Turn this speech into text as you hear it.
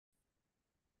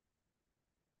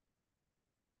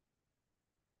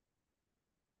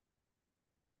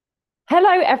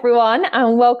Hello, everyone,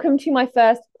 and welcome to my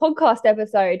first podcast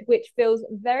episode, which feels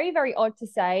very, very odd to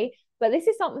say, but this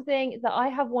is something that I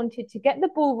have wanted to get the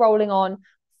ball rolling on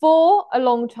for a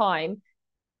long time.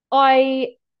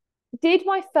 I did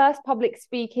my first public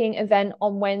speaking event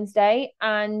on Wednesday,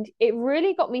 and it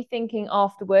really got me thinking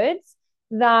afterwards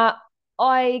that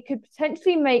I could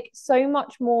potentially make so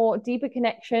much more deeper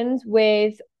connections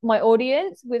with my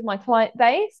audience, with my client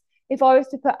base, if I was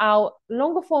to put out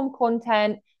longer form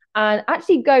content and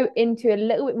actually go into a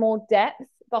little bit more depth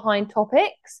behind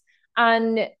topics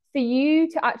and for you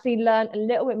to actually learn a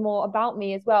little bit more about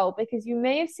me as well, because you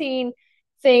may have seen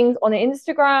things on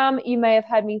Instagram. You may have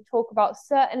heard me talk about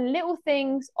certain little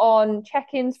things on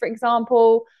check-ins, for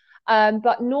example.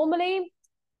 But normally,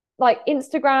 like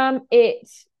Instagram, it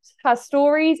has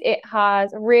stories, it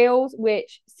has reels,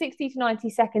 which 60 to 90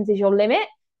 seconds is your limit.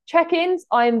 Check-ins,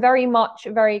 I am very much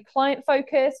very client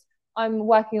focused. I'm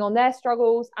working on their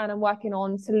struggles and I'm working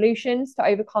on solutions to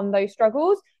overcome those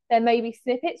struggles. There may be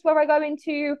snippets where I go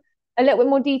into a little bit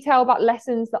more detail about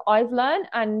lessons that I've learned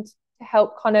and to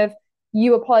help kind of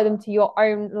you apply them to your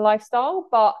own lifestyle.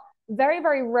 But very,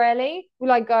 very rarely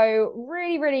will I go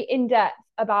really, really in depth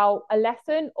about a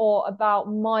lesson or about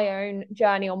my own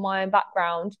journey or my own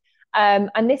background.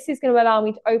 And this is going to allow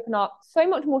me to open up so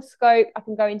much more scope. I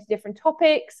can go into different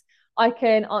topics, I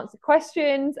can answer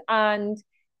questions. And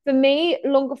for me,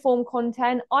 longer form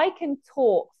content, I can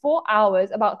talk for hours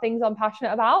about things I'm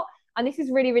passionate about. And this is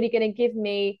really, really going to give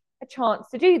me a chance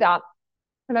to do that.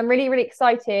 And I'm really, really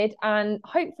excited. And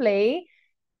hopefully,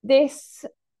 this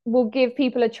will give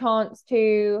people a chance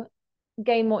to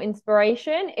gain more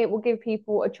inspiration. It will give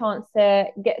people a chance to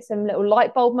get some little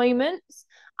light bulb moments.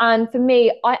 And for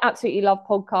me, I absolutely love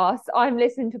podcasts. I'm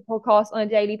listening to podcasts on a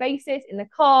daily basis in the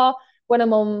car, when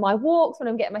I'm on my walks, when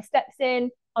I'm getting my steps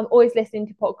in. I'm always listening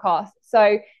to podcasts.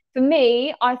 So for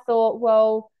me, I thought,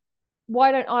 well,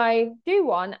 why don't I do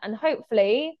one? And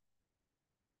hopefully,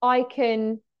 I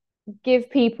can give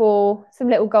people some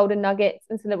little golden nuggets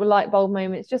and some little light bulb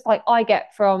moments, just like I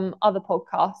get from other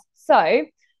podcasts. So,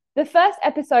 the first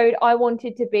episode, I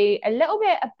wanted to be a little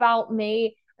bit about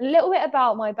me, a little bit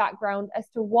about my background as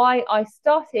to why I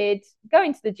started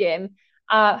going to the gym,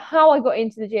 how I got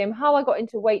into the gym, how I got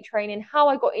into weight training, how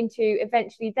I got into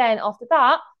eventually then after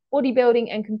that,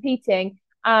 bodybuilding and competing,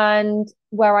 and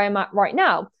where I am at right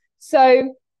now.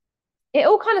 So, it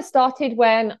all kind of started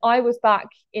when I was back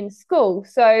in school.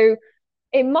 So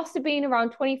it must have been around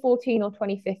 2014 or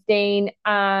 2015.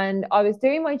 And I was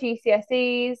doing my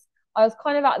GCSEs. I was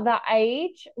kind of at that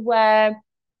age where,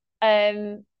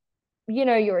 um,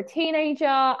 you're a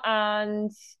teenager and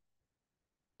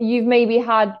you've maybe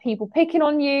had people picking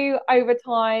on you over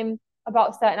time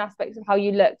about certain aspects of how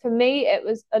you look. For me, it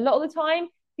was a lot of the time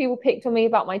people picked on me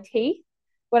about my teeth.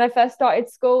 When I first started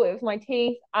school, it was my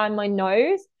teeth and my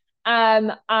nose.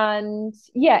 And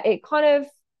yeah, it kind of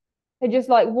had just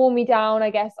like worn me down,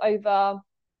 I guess, over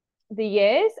the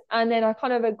years. And then I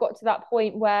kind of got to that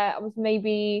point where I was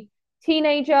maybe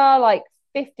teenager, like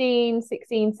 15,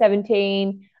 16,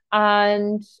 17.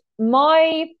 And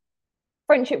my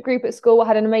friendship group at school, I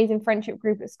had an amazing friendship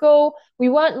group at school. We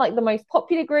weren't like the most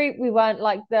popular group. We weren't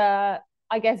like the,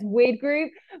 I guess, weird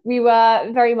group. We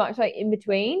were very much like in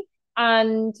between.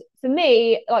 And for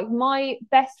me, like my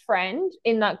best friend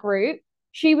in that group,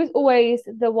 she was always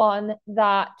the one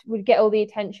that would get all the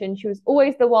attention. She was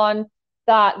always the one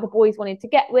that the boys wanted to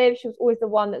get with. She was always the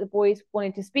one that the boys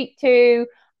wanted to speak to.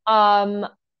 Um,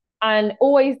 and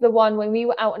always the one when we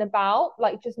were out and about,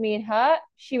 like just me and her,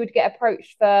 she would get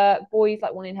approached for boys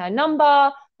like wanting her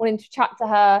number, wanting to chat to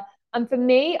her. And for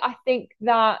me, I think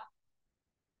that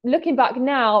looking back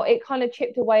now, it kind of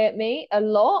chipped away at me a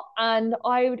lot. And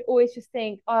I would always just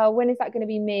think, oh, when is that going to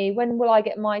be me? When will I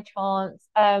get my chance?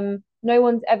 No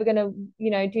one's ever going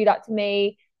to, do that to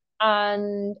me.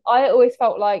 And I always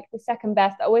felt like the second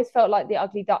best. I always felt like the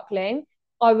ugly duckling.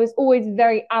 I was always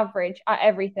very average at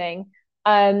everything.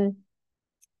 Um,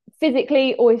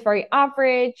 Physically, always very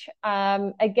average.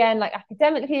 Again, like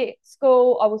academically at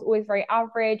school, I was always very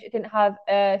average. I didn't have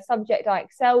a subject I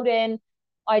excelled in.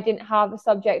 I didn't have a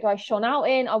subject I shone out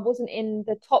in. I wasn't in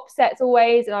the top sets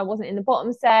always, and I wasn't in the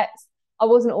bottom sets. I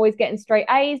wasn't always getting straight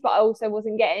A's, but I also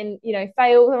wasn't getting,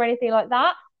 fails or anything like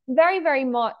that. Very, very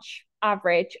much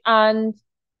average. And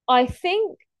I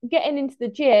think getting into the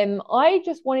gym, I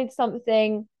just wanted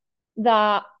something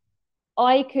that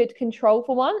I could control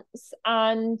for once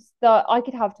and that I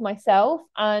could have to myself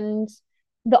and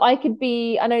that I could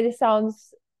be, I know this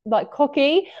sounds like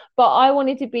cocky, but I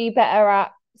wanted to be better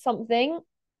at something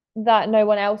that no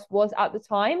one else was at the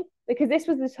time because this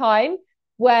was the time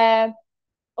where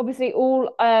obviously all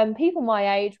people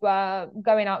my age were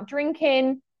going out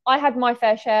drinking. I had my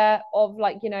fair share of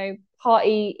like,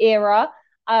 party era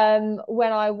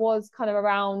when I was kind of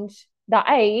around that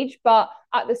age, but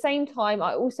at the same time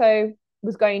I also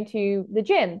was going to the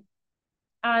gym.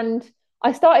 And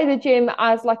I started the gym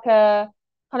as like a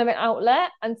kind of an outlet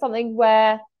and something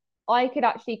where I could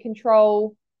actually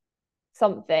control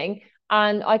something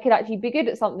and I could actually be good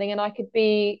at something and I could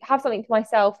be have something to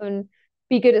myself and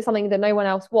be good at something that no one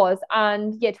else was.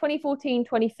 And yeah, 2014,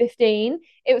 2015,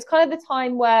 it was kind of the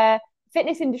time where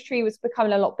fitness industry was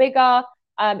becoming a lot bigger.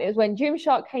 It was when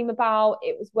Gymshark came about.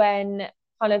 It was when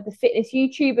kind of the fitness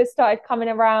YouTubers started coming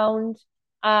around.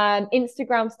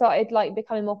 Instagram started like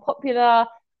becoming more popular.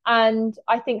 And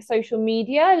I think social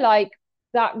media, like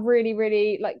that really,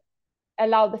 really like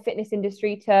allowed the fitness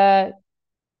industry to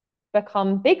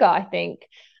become bigger, I think.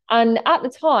 And at the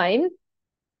time,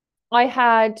 I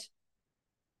had,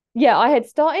 yeah, I had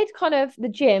started kind of the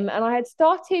gym and I had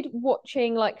started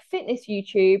watching like fitness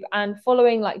YouTube and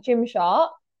following like Gymshark.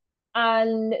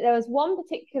 And there was one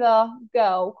particular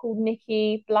girl called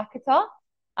Nikki Blackiter,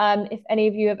 if any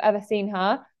of you have ever seen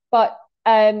her. But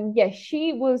yeah,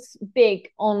 she was big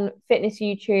on fitness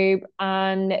YouTube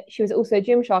and she was also a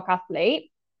Gymshark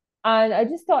athlete. And I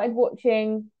just started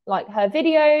watching like her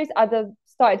videos as I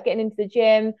started getting into the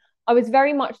gym. I was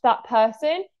very much that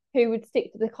person who would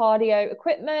stick to the cardio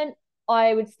equipment.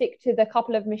 I would stick to the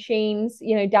couple of machines,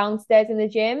 downstairs in the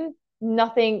gym,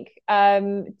 nothing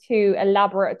too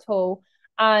elaborate at all.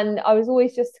 And I was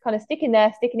always just kind of sticking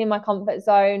there, sticking in my comfort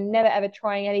zone, never ever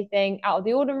trying anything out of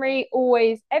the ordinary.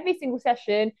 Always, every single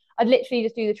session, I'd literally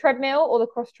just do the treadmill or the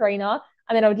cross trainer,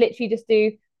 and then I would literally just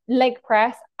do leg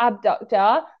press,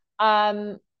 abductor,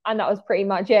 and that was pretty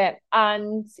much it.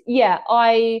 And yeah,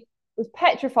 I was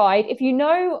petrified. If you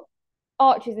know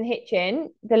Arches and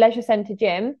Hitchin, the leisure centre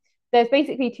gym, there's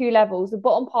basically two levels. The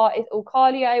bottom part is all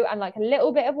cardio and like a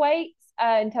little bit of weights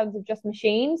in terms of just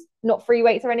machines, not free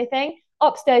weights or anything.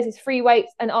 Upstairs is free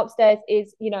weights, and upstairs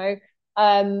is,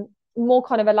 more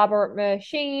kind of elaborate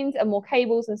machines and more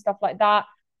cables and stuff like that.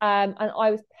 And I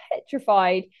was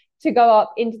petrified to go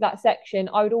up into that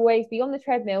section. I would always be on the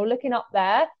treadmill looking up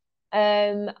there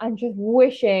and just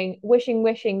wishing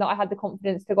that I had the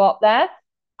confidence to go up there.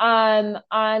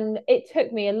 And it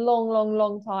took me a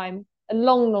long time, a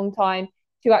long time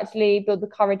to actually build the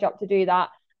courage up to do that.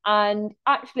 And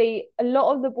actually, a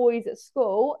lot of the boys at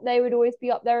school, they would always be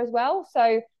up there as well.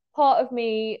 So part of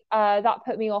me, that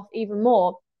put me off even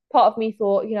more. Part of me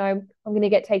thought, I'm going to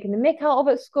get taken the mick out of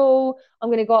at school. I'm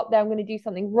going to go up there. I'm going to do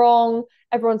something wrong.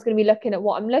 Everyone's going to be looking at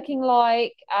what I'm looking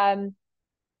like.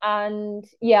 And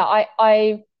yeah,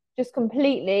 I just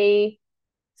completely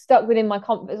stuck within my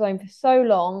comfort zone for so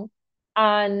long,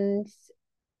 and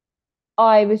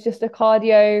I was just a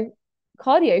cardio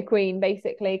queen,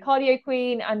 basically cardio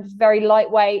queen, and just very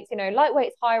lightweight,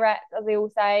 lightweight's high reps, as they all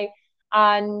say.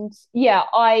 And yeah,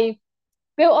 I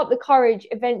built up the courage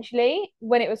eventually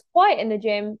when it was quiet in the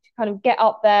gym to kind of get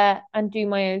up there and do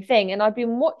my own thing. And I've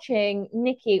been watching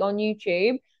Nikki on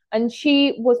YouTube, and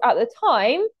she was at the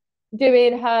time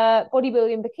doing her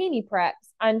bodybuilding bikini preps,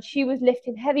 and she was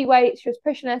lifting heavy weights, she was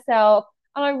pushing herself,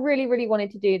 and I really, really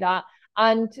wanted to do that.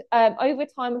 And over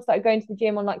time, I started going to the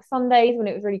gym on like Sundays when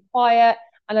it was really quiet,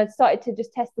 and I started to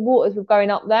just test the waters with going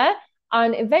up there.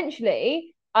 And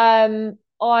eventually,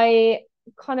 I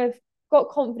kind of got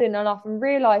confident enough and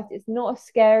realized it's not as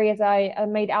scary as I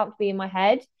made it out to be in my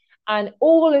head. And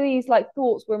all of these like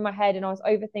thoughts were in my head, and I was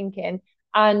overthinking.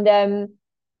 And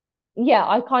yeah,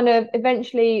 I kind of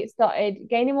eventually started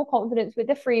gaining more confidence with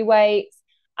the free weights.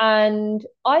 And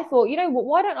I thought, you know what,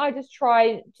 why don't I just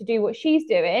try to do what she's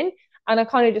doing? And I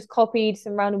kind of just copied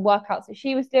some random workouts that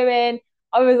she was doing.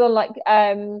 I was on like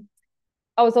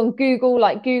I was on Google,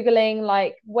 like Googling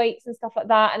like weights and stuff like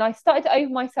that. And I started to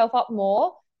open myself up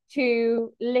more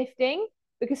to lifting,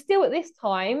 because still at this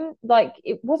time, like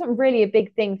it wasn't really a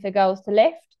big thing for girls to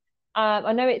lift.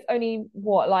 I know it's only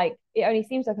like it only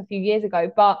seems like a few years ago,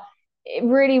 but it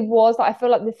really was like I feel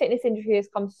like the fitness industry has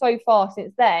come so far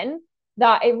since then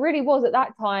that it really was at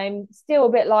that time still a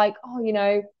bit like,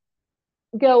 oh,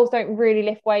 girls don't really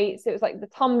lift weights. It was like the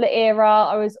Tumblr era.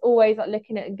 I was always like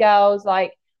looking at girls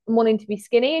like wanting to be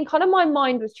skinny, and kind of my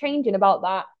mind was changing about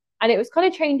that. And it was kind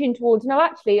of changing towards, no,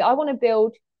 actually, I want to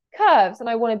build curves and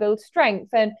I want to build strength.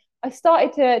 And I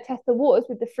started to test the waters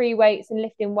with the free weights and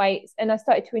lifting weights, and I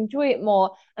started to enjoy it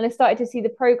more. And I started to see the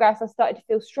progress. I started to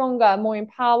feel stronger, more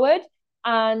empowered.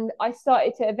 And I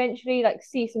started to eventually like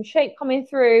see some shape coming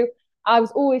through. I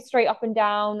was always straight up and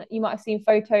down. You might have seen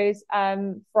photos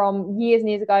from years and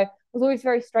years ago. I was always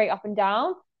very straight up and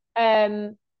down.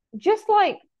 Just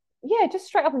like yeah, just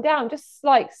straight up and down, just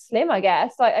like slim, I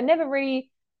guess. Like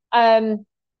um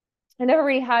I never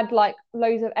really had like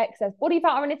loads of excess body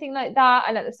fat or anything like that.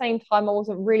 And at the same time, I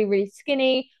wasn't really, really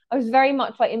skinny. I was very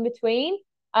much like in between.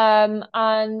 And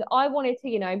I wanted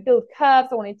to, build curves.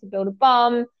 I wanted to build a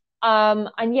bum.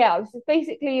 And yeah, I was just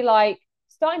basically like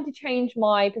starting to change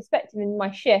my perspective in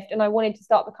my shift. And I wanted to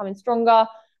start becoming stronger,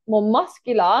 more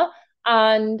muscular.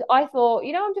 And I thought,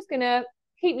 I'm just gonna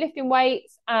keep lifting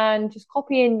weights and just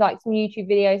copying like some YouTube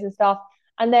videos and stuff.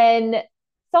 And then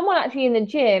someone actually in the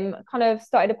gym kind of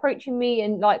started approaching me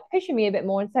and like pushing me a bit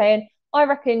more and saying, I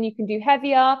reckon you can do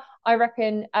heavier. I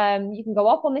reckon you can go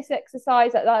up on this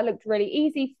exercise. That looked really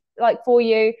easy like for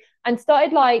you. And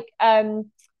started like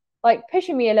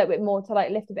pushing me a little bit more to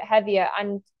like lift a bit heavier.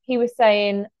 And he was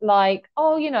saying, like,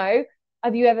 oh,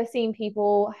 have you ever seen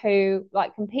people who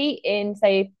like compete in,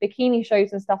 say, bikini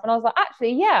shows and stuff? And I was like,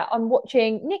 actually, yeah, I'm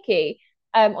watching Nikki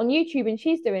on YouTube and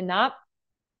she's doing that.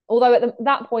 Although at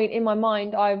that point in my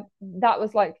mind, that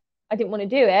was like I didn't want to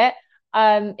do it.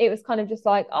 It was kind of just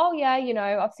like, oh yeah,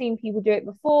 I've seen people do it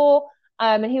before.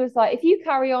 And he was like, if you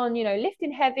carry on,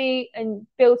 lifting heavy and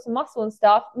build some muscle and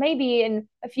stuff, maybe in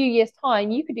a few years' time,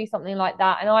 you could do something like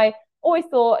that. And I always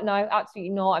thought, no,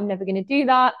 absolutely not. I'm never going to do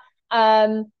that.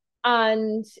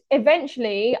 And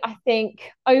eventually, I think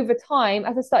over time,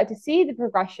 as I started to see the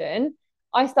progression,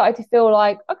 I started to feel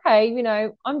like, okay,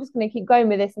 I'm just going to keep going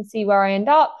with this and see where I end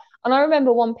up. And I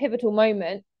remember one pivotal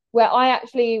moment where I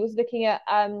actually was looking at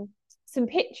some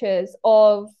pictures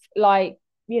of like,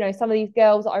 some of these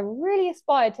girls that I really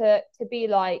aspired to be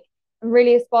like, and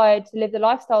really aspired to live the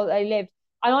lifestyle that they lived.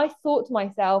 And I thought to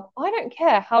myself, I don't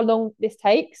care how long this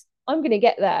takes, I'm going to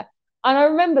get there. And I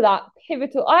remember that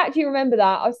pivotal. I actually remember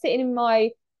that. I was sitting in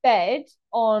my bed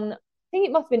on, I think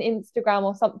it must have been Instagram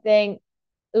or something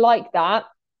like that.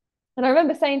 And I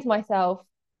remember saying to myself,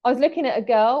 I was looking at a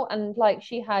girl and like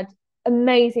she had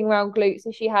amazing round glutes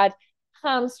and she had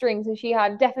hamstrings and she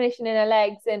had definition in her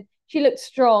legs and she looked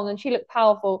strong and she looked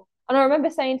powerful. And I remember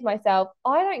saying to myself,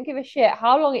 I don't give a shit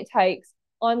how long it takes.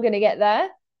 I'm going to get there.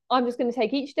 I'm just going to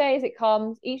take each day as it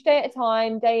comes, each day at a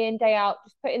time, day in, day out,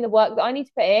 just put in the work that I need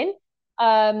to put in.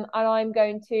 And I'm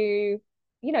going to,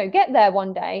 get there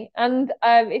one day. And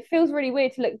it feels really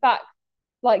weird to look back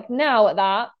like now at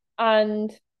that.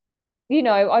 And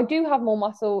I do have more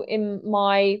muscle in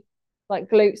my like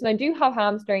glutes and I do have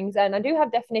hamstrings and I do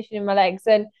have definition in my legs.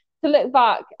 And to look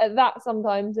back at that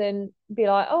sometimes and be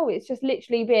like, oh, it's just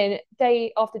literally been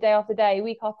day after day after day,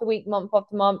 week after week, month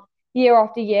after month, year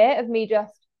after year of me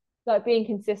just like being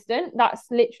consistent. That's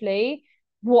literally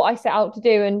what I set out to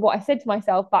do and what I said to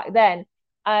myself back then.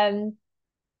 And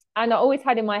I always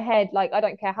had in my head, like, I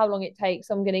don't care how long it takes,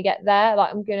 I'm gonna get there.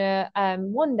 Like I'm gonna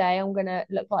one day I'm gonna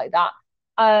look like that.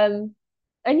 Um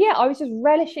and yeah, I was just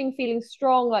relishing feeling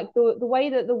strong, like the way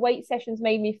that the weight sessions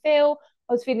made me feel.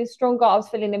 I was feeling stronger, I was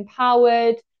feeling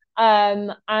empowered.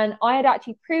 And I had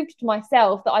actually proved to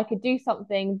myself that I could do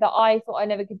something that I thought I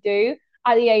never could do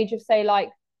at the age of, say, like,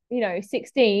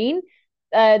 16.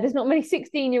 There's not many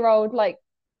 16-year-old like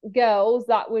girls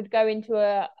that would go into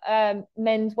a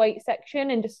men's weight section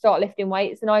and just start lifting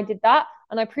weights, and I did that,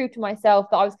 and I proved to myself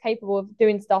that I was capable of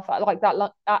doing stuff at like that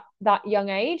at that young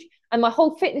age. And my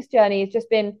whole fitness journey has just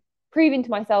been proving to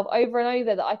myself over and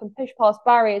over that I can push past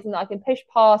barriers and that I can push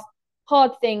past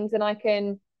hard things, and I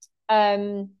can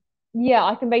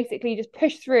I can basically just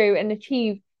push through and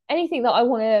achieve anything that I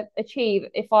want to achieve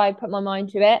if I put my mind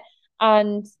to it.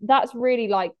 And that's really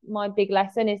like my big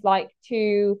lesson, is like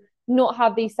to not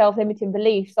have these self-limiting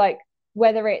beliefs, like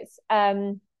whether it's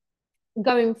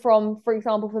going from, for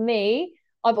example, for me,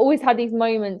 I've always had these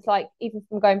moments, like even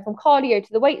from going from cardio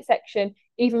to the weight section,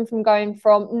 even from going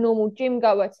from normal gym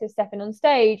goer to stepping on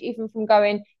stage, even from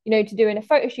going, to doing a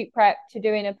photo shoot prep to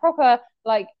doing a proper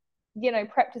like,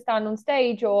 prep to stand on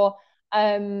stage, or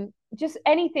just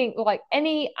anything, like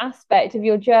any aspect of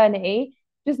your journey,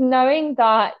 just knowing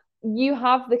that you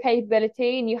have the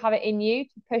capability and you have it in you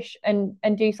to push and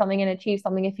do something and achieve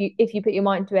something if you put your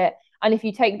mind to it. And if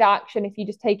you take the action, if you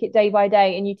just take it day by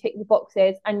day and you tick the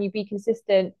boxes and you be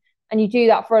consistent and you do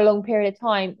that for a long period of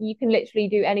time, you can literally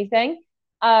do anything.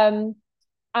 And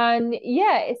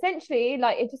yeah, essentially,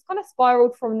 like it just kind of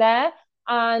spiraled from there.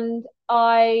 And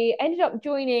I ended up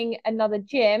joining another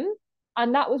gym,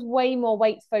 and that was way more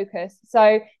weights focused.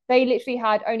 So they literally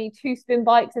had only 2 spin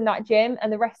bikes in that gym,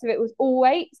 and the rest of it was all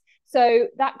weights. So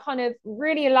that kind of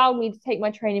really allowed me to take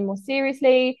my training more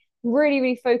seriously, really,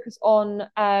 really focus on,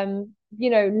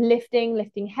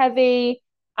 lifting heavy,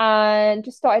 and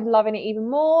just started loving it even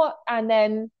more. And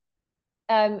then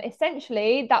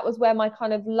essentially that was where my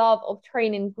kind of love of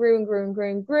training grew and grew and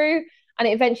grew and grew. And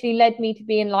it eventually led me to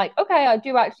being like, okay, I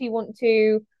do actually want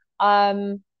to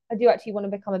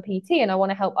become a PT and I want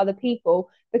to help other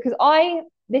people because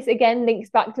this again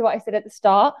links back to what I said at the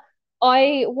start.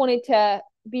 I wanted to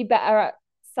be better at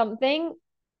something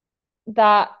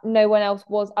that no one else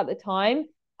was at the time.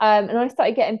 And I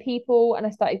started getting people and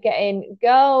I started getting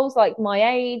girls like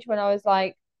my age when I was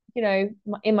like,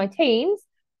 in my teens,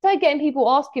 started getting people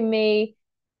asking me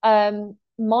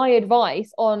my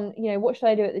advice on, what should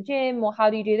I do at the gym or how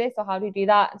do you do this or how do you do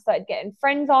that? And started getting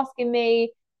friends asking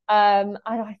me. And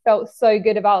I felt so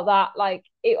good about that. I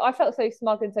felt so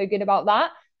smug and so good about that.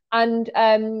 And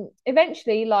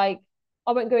eventually, like,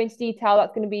 I won't go into detail,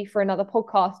 that's going to be for another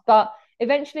podcast, but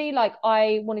eventually, like,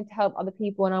 I wanted to help other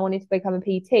people and I wanted to become a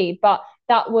PT, but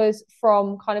that was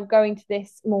from kind of going to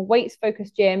this more weights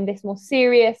focused gym, this more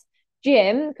serious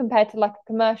gym compared to like a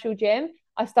commercial gym.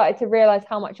 I started to realize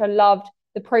how much I loved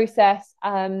the process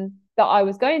that I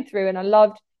was going through, and I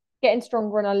loved getting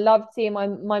stronger, and I loved seeing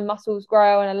my muscles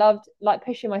grow, and I loved like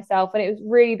pushing myself, and it was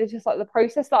really just like the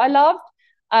process that I loved.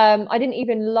 I didn't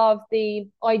even love the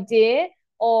idea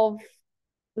of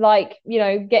like,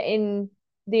 getting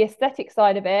the aesthetic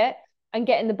side of it and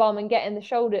getting the bum and getting the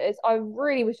shoulders. I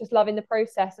really was just loving the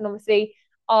process. And obviously,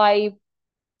 I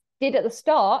did at the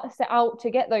start set out to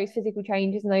get those physical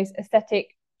changes and those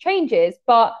aesthetic changes.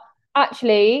 But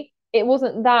actually, it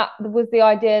wasn't that was the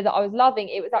idea that I was loving.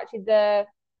 It was actually the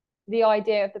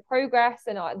idea of the progress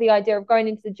and the idea of going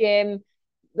into the gym,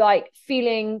 like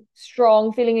feeling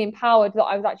strong, feeling empowered, that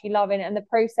I was actually loving, and the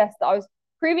process that I was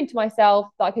proving to myself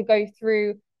that I could go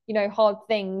through, hard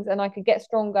things and I could get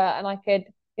stronger and I could,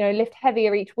 lift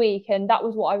heavier each week. And that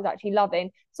was what I was actually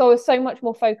loving. So I was so much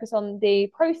more focused on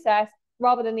the process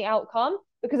rather than the outcome,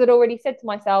 because I'd already said to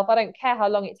myself, I don't care how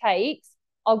long it takes.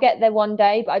 I'll get there one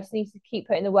day, but I just need to keep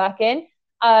putting the work in.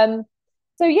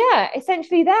 So yeah,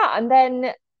 essentially that. And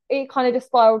then it kind of just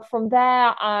spiraled from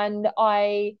there. And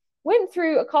I went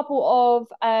through a couple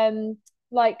of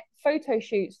like photo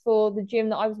shoots for the gym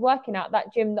that I was working at,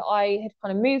 that gym that I had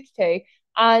kind of moved to.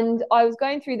 And I was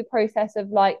going through the process of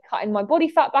like cutting my body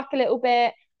fat back a little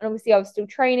bit. And obviously I was still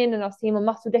training and I was seeing my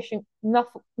muscle.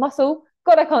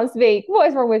 God, I can't speak. What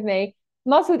is wrong with me?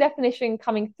 Muscle definition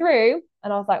coming through.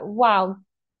 And I was like, wow,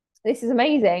 this is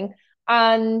amazing.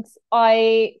 And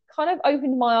I kind of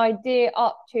opened my idea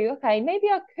up to, okay, maybe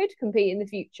I could compete in the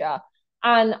future.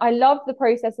 And I love the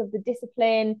process of the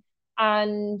discipline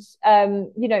and,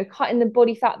 cutting the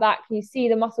body fat back. You see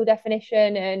the muscle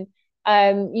definition,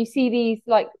 and you see these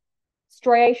like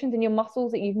striations in your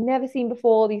muscles that you've never seen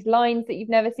before, these lines that you've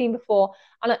never seen before.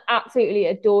 And I absolutely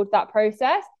adored that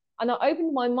process. And I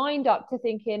opened my mind up to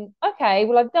thinking, okay,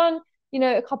 well, I've done,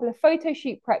 a couple of photo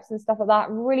shoot preps and stuff like that.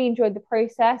 Really enjoyed the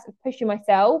process of pushing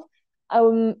myself. Why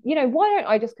don't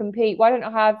I just compete? Why don't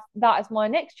I have that as my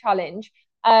next challenge?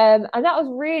 And that was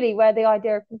really where the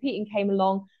idea of competing came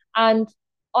along. And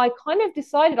I kind of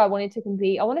decided I wanted to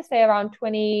compete. I want to say around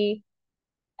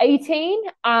 2018.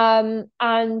 And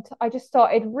I just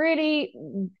started really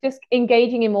just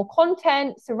engaging in more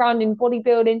content surrounding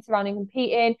bodybuilding, surrounding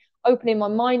competing, opening my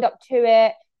mind up to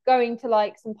it, going to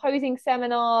like some posing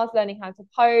seminars, learning how to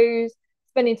pose,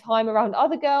 spending time around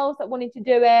other girls that wanted to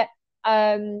do it,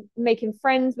 making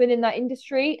friends within that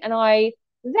industry. And I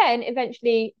then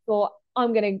eventually thought,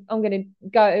 I'm gonna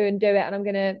go and do it, and I'm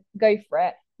gonna go for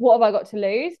it. What have I got to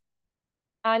lose?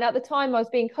 And at the time, I was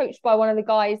being coached by one of the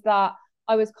guys that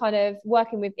I was kind of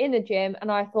working with in the gym,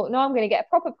 and I thought, no, I'm going to get a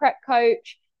proper prep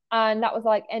coach. And that was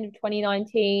like end of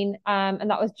 2019. And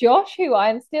that was Josh, who I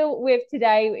am still with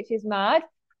today, which is mad.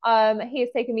 He has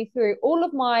taken me through all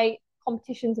of my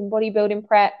competitions and bodybuilding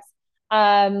preps.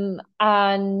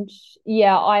 And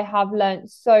yeah, I have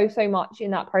learned so much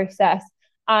in that process.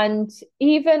 And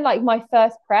even like my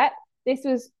first prep, this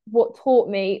was what taught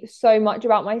me so much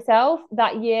about myself.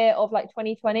 That year of like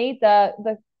 2020,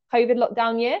 the COVID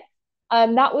lockdown year.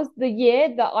 That was the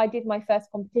year that I did my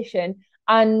first competition.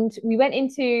 And we went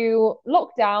into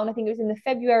lockdown, I think it was in the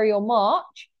February or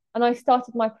March, and I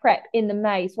started my prep in the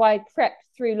May. So I prepped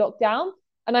through lockdown,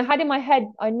 and I had in my head,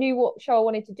 I knew what show I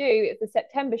wanted to do. It was the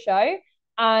September show,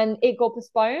 and it got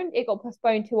postponed. It got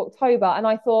postponed to October. And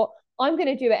I thought, I'm going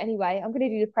to do it anyway. I'm going to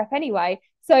do the prep anyway.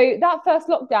 So that first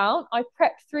lockdown, I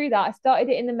prepped through that. I started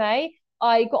it in the May.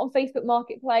 I got on Facebook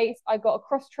Marketplace. I got a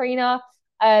cross trainer,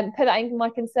 put that in my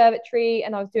conservatory,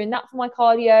 and I was doing that for my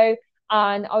cardio.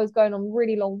 And I was going on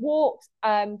really long walks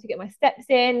to get my steps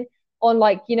in on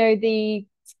like, the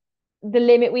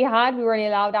limit we had. We were only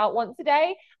allowed out once a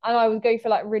day. And I would go for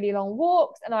like really long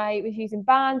walks, and I was using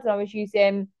bands, and I was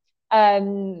using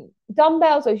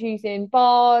dumbbells, I was using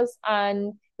bars,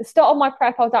 and the start of my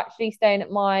prep, I was actually staying at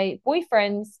my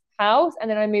boyfriend's house, and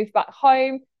then I moved back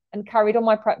home and carried on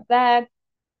my prep there.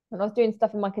 And I was doing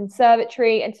stuff in my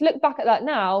conservatory. And to look back at that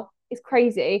now, it's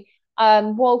crazy.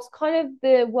 Whilst kind of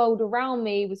the world around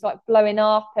me was like blowing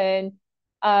up, and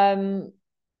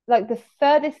like the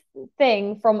furthest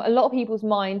thing from a lot of people's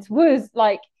minds was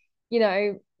like, you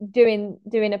know, doing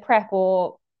a prep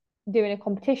or doing a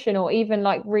competition, or even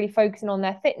like really focusing on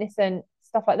their fitness and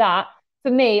stuff like that.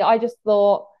 For me, I just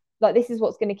thought like this is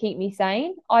what's going to keep me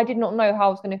sane. I did not know how I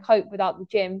was going to cope without the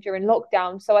gym during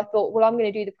lockdown. So I thought, well, I'm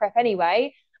going to do the prep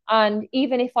anyway. And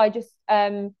even if I just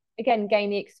again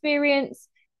gain the experience,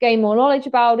 gain more knowledge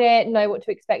about it, know what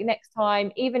to expect next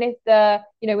time, even if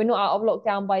we're not out of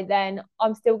lockdown by then,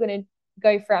 I'm still going to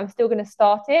go for it. I'm still going to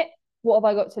start it. What have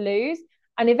I got to lose?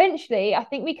 And eventually, I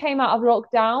think we came out of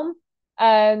lockdown.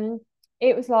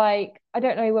 It was like, I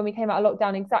don't know when we came out of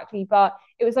lockdown exactly, but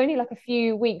it was only like a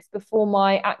few weeks before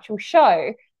my actual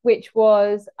show, which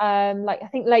was like I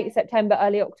think late September,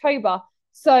 early October.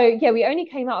 So yeah, we only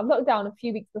came out of lockdown a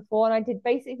few weeks before, and I did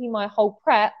basically my whole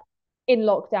prep in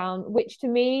lockdown, which to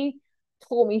me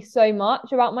taught me so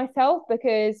much about myself,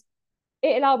 because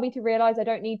it allowed me to realize I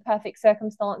don't need perfect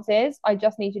circumstances. I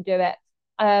just need to do it.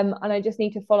 And I just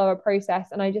need to follow a process,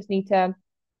 and I just need to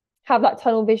have that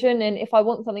tunnel vision. And if I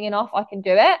want something enough, I can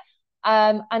do it.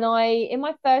 And in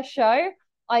my first show,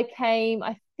 I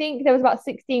think there was about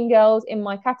 16 girls in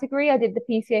my category. I did the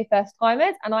PCA first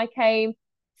timers, and I came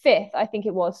fifth, I think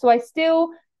it was. So I still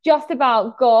just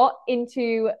about got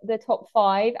into the top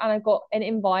five, and I got an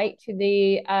invite to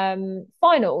the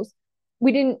finals.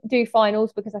 We didn't do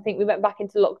finals because I think we went back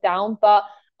into lockdown, but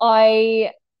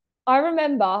I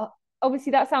remember,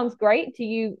 obviously that sounds great to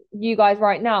you guys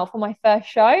right now for my first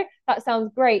show. That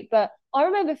sounds great, but I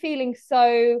remember feeling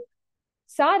so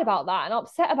sad about that and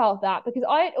upset about that, because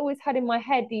I had always had in my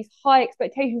head these high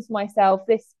expectations for myself,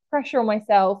 this pressure on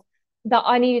myself that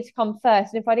I needed to come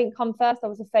first. And if I didn't come first, I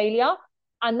was a failure.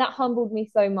 And that humbled me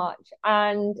so much.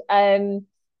 And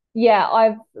yeah,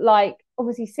 I've like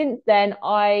obviously since then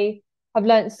I have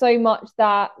learned so much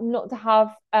that not to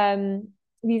have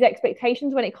these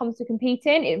expectations when it comes to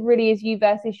competing. It really is you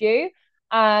versus you.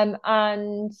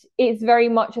 And it's very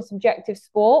much a subjective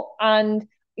sport. And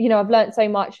I've learned so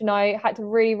much, and I had to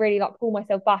really, really like pull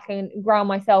myself back and ground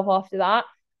myself after that.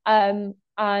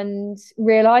 And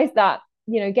realize that,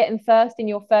 getting first in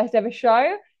your first ever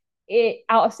show, it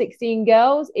out of 16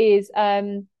 girls is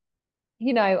I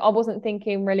wasn't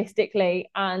thinking realistically.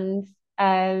 And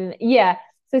yeah.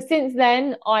 So since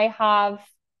then I have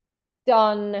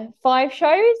done 5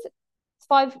 shows,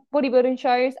 5 bodybuilding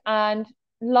shows, and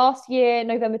last year,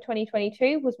 November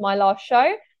 2022, was my last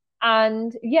show.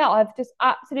 And yeah, I've just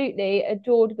absolutely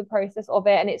adored the process of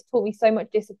it. And it's taught me so much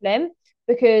discipline,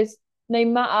 because no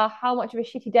matter how much of a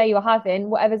shitty day you're having,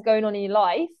 whatever's going on in your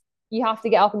life, you have to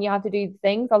get up and you have to do the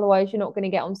things. Otherwise, you're not going to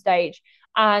get on stage.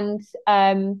 And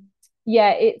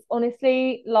yeah, it's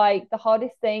honestly like the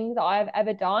hardest thing that I've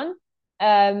ever done.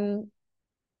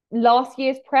 Last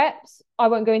year's preps, I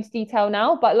won't go into detail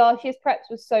now, but last year's preps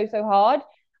was so, so hard.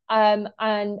 And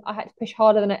I had to push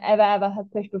harder than I ever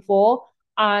have pushed before.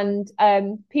 And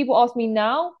people ask me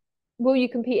now, will you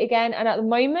compete again? And at the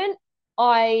moment,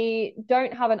 I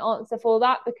don't have an answer for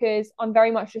that, because I'm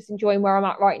very much just enjoying where I'm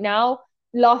at right now.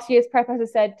 Last year's prep, as I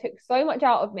said, took so much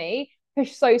out of me,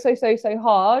 pushed so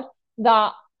hard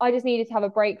that I just needed to have a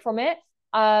break from it.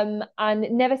 And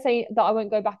never say that I won't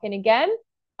go back in again.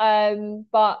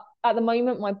 But at the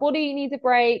moment, my body needs a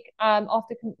break.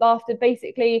 After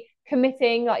basically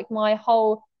committing like my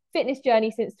whole fitness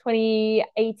journey since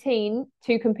 2018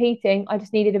 to competing, I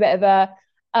just needed a bit of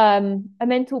a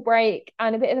mental break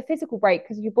and a bit of a physical break,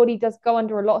 because your body does go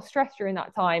under a lot of stress during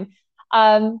that time.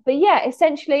 But yeah,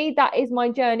 essentially that is my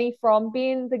journey from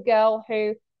being the girl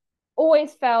who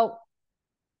always felt,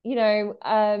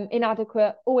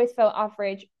 inadequate, always felt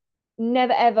average,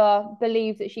 never ever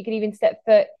believed that she could even step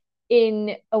foot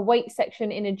in a weight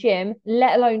section in a gym,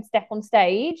 let alone step on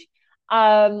stage.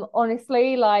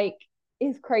 Honestly, like,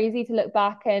 it's crazy to look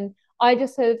back, and I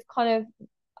just have kind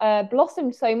of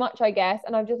blossomed so much, I guess,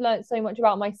 and I've just learned so much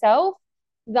about myself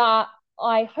that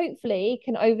I hopefully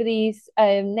can, over these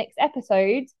next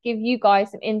episodes, give you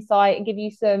guys some insight and give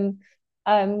you some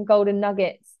golden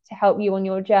nuggets to help you on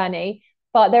your journey.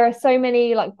 But there are so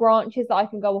many like branches that I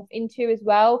can go off into as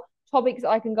well, topics that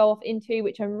I can go off into,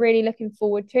 which I'm really looking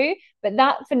forward to. But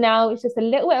that for now is just a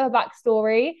little bit of a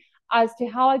backstory as to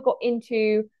how I got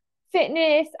into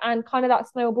fitness and kind of that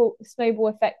snowball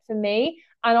effect for me.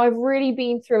 And I've really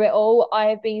been through it all. I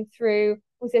have been through,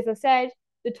 as I said,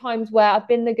 the times where I've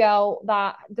been the girl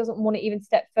that doesn't want to even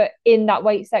step foot in that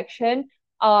weight section.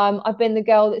 I've been the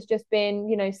girl that's just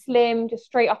been, slim, just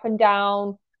straight up and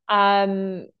down,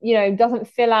 doesn't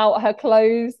fill out her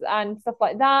clothes and stuff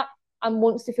like that, and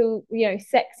wants to feel,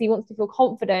 sexy, wants to feel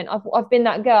confident. I've been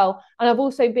that girl. And I've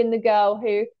also been the girl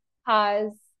who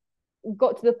has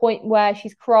got to the point where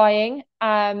she's crying,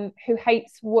 who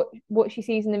hates what she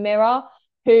sees in the mirror,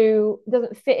 who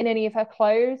doesn't fit in any of her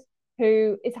clothes,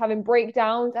 who is having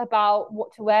breakdowns about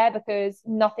what to wear because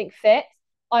nothing fits.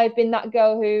 I've been that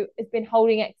girl who has been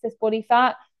holding excess body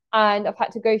fat, and I've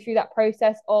had to go through that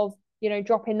process of,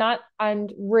 dropping that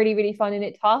and really, really finding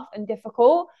it tough and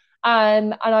difficult.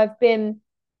 And I've been,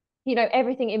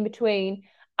 everything in between.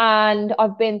 And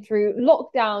I've been through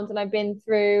lockdowns, and I've been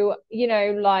through,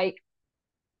 like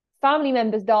family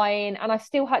members dying, and I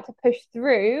still had to push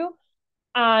through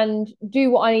and do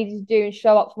what I needed to do and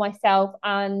show up for myself.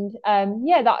 And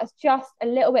yeah, that is just a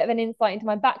little bit of an insight into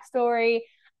my backstory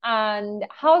and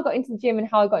how I got into the gym and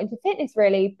how I got into fitness,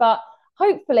 really. But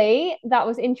hopefully that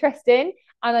was interesting.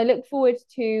 And I look forward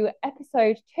to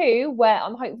episode 2, where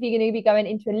I'm hopefully going to be going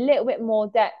into a little bit more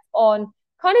depth on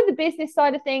kind of the business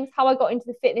side of things, how I got into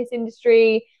the fitness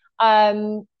industry.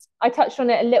 I touched on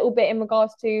it a little bit in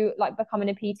regards to like becoming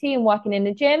a PT and working in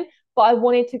the gym, but I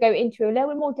wanted to go into a little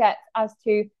bit more depth as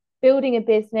to building a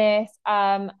business.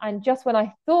 And just when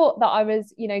I thought that I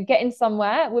was, getting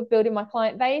somewhere with building my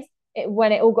client base,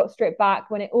 when it all got stripped back,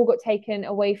 when it all got taken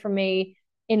away from me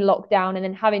in lockdown, and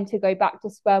then having to go back to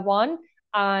square one,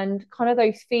 and kind of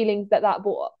those feelings that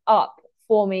brought up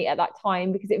for me at that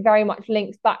time, because it very much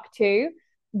links back to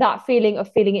that feeling of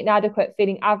feeling inadequate,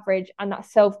 feeling average, and that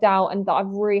self-doubt, and that I've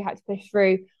really had to push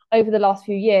through over the last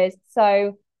few years.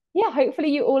 So yeah, hopefully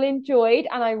you all enjoyed,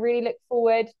 and I really look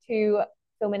forward to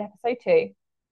filming episode 2.